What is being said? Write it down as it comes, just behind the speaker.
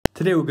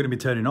Today we're going to be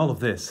turning all of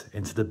this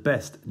into the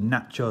best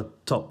nacho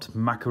topped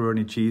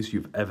macaroni cheese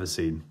you've ever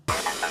seen.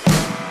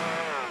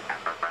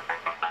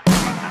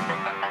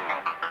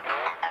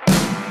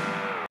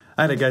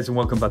 Hi there guys and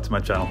welcome back to my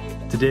channel.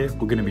 Today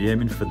we're going to be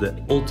aiming for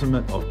the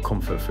ultimate of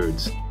comfort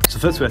foods. So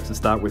first we have to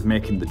start with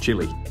making the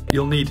chili.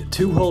 You'll need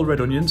 2 whole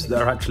red onions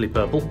that are actually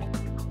purple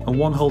and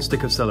 1 whole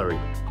stick of celery,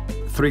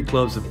 3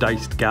 cloves of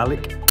diced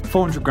garlic,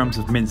 400 grams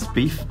of minced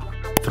beef,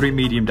 3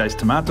 medium diced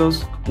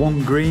tomatoes,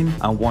 1 green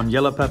and 1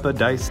 yellow pepper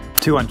diced,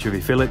 2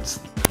 anchovy fillets,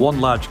 1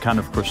 large can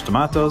of crushed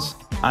tomatoes,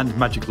 and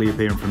magically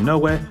appearing from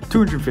nowhere,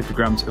 250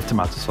 grams of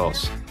tomato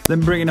sauce. Then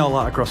bringing all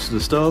that across to the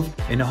stove,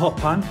 in a hot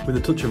pan with a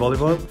touch of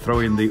olive oil,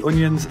 throw in the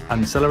onions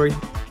and celery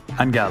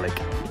and garlic.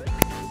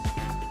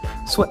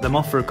 Sweat them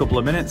off for a couple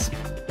of minutes,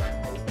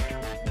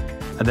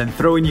 and then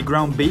throw in your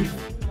ground beef,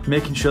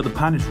 making sure the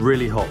pan is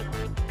really hot.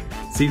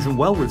 Season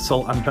well with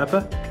salt and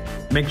pepper.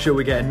 Make sure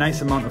we get a nice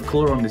amount of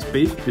colour on this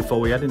beef before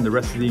we add in the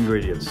rest of the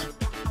ingredients.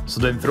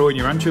 So then throw in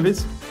your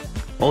anchovies,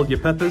 all your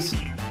peppers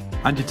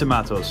and your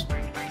tomatoes.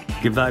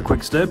 Give that a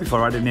quick stir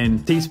before adding in a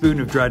teaspoon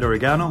of dried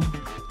oregano,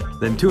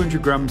 then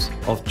 200 grams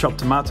of chopped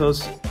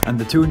tomatoes and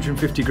the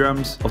 250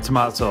 grams of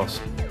tomato sauce.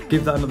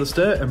 Give that another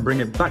stir and bring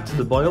it back to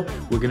the boil.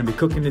 We're going to be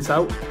cooking this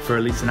out for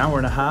at least an hour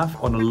and a half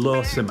on a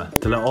low simmer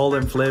to let all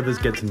them flavours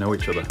get to know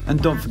each other.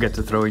 And don't forget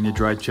to throw in your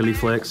dried chilli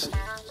flakes.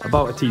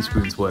 About a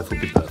teaspoon's worth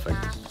will be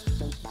perfect.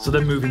 So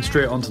then moving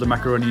straight onto the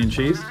macaroni and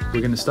cheese,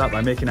 we're going to start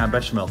by making our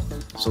bechamel.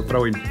 So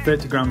throw in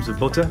 30 grams of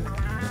butter,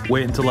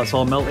 wait until that's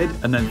all melted,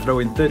 and then throw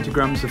in 30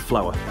 grams of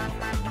flour.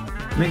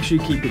 Make sure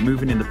you keep it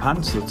moving in the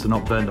pan so to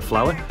not burn the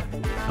flour.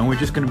 And we're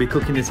just going to be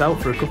cooking this out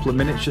for a couple of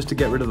minutes just to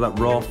get rid of that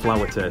raw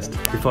flour taste,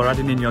 before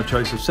adding in your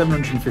choice of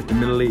 750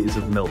 millilitres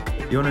of milk.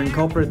 You want to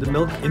incorporate the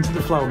milk into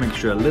the flour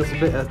mixture a little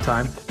bit at a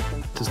time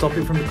to stop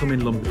it from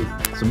becoming lumpy.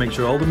 So make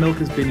sure all the milk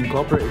has been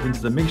incorporated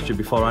into the mixture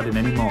before adding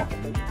any more.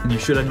 And you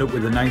should end up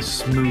with a nice,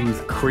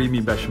 smooth,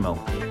 creamy bechamel.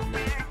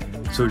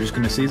 So we're just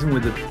going to season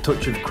with a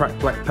touch of cracked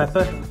black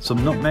pepper,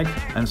 some nutmeg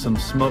and some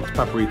smoked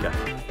paprika.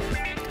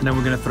 And then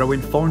we're going to throw in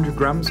 400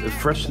 grams of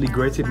freshly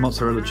grated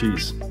mozzarella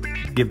cheese.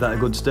 Give that a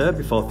good stir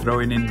before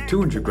throwing in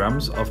 200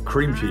 grams of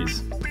cream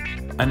cheese.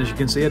 And as you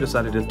can see, I just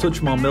added a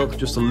touch more milk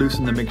just to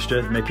loosen the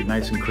mixture, make it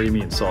nice and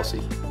creamy and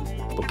saucy.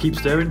 But keep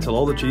stirring until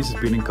all the cheese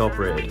has been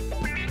incorporated.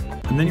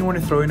 And then you want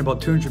to throw in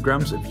about 200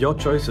 grams of your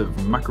choice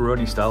of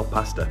macaroni style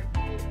pasta.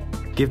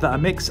 Give that a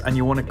mix and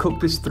you want to cook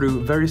this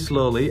through very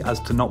slowly as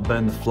to not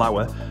burn the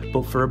flour,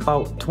 but for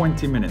about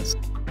 20 minutes.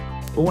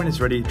 But when it's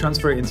ready,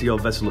 transfer it into your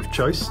vessel of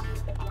choice.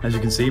 As you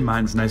can see,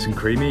 mine's nice and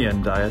creamy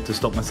and I had to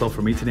stop myself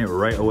from eating it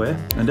right away.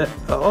 And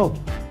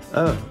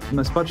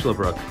my spatula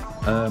broke.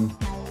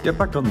 Get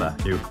back on there,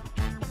 you.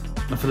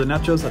 And for the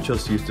nachos, I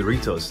chose to use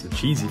Doritos, the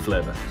cheesy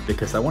flavour,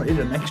 because I wanted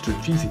an extra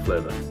cheesy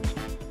flavour.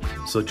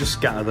 So just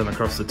scatter them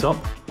across the top,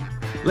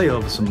 lay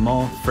over some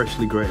more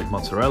freshly grated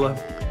mozzarella,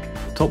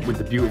 top with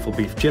the beautiful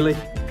beef chili,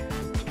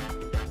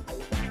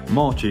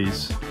 more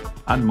cheese,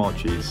 and more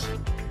cheese,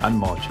 and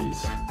more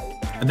cheese.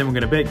 And then we're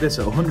going to bake this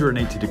at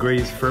 180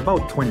 degrees for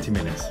about 20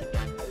 minutes.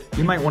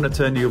 You might want to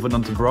turn the oven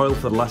on to broil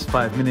for the last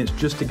 5 minutes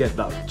just to get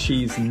that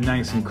cheese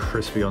nice and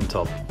crispy on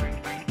top,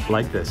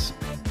 like this.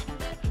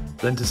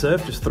 Then to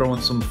serve, just throw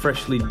in some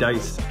freshly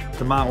diced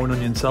tomato and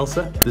onion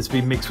salsa. This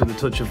been mixed with a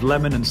touch of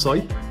lemon and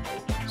soy,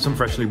 some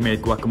freshly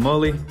made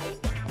guacamole,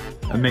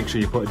 and make sure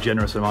you put a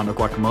generous amount of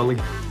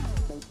guacamole.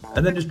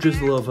 And then just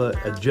drizzle over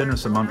a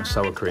generous amount of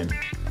sour cream.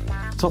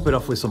 Top it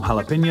off with some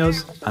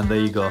jalapeños, and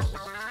there you go.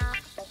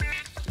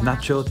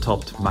 Nacho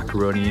topped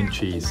macaroni and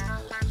cheese.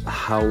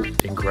 How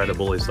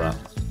incredible is that?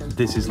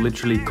 This is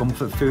literally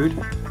comfort food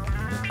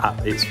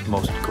at its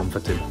most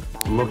comforting.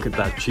 Look at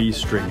that cheese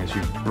string as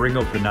you bring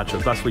up the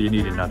nachos. That's what you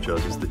need in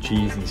nachos, is the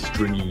cheesy,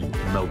 stringy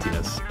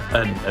meltiness.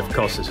 And of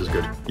course this is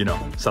good. You know,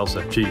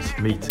 salsa, cheese,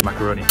 meat,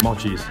 macaroni, more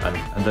cheese,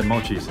 and then more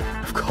cheese.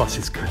 Of course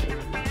it's good.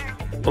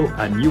 Oh,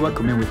 and you are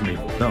coming with me.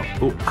 No,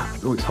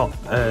 oh, it's hot.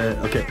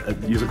 Okay,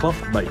 use a cloth,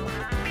 bye.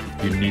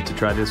 You need to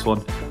try this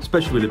one,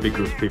 especially with a big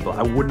group of people.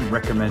 I wouldn't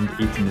recommend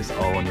eating this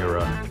all on your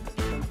own.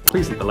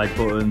 Please hit the like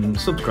button,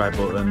 subscribe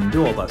button,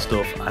 do all that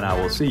stuff, and I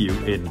will see you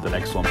in the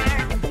next one.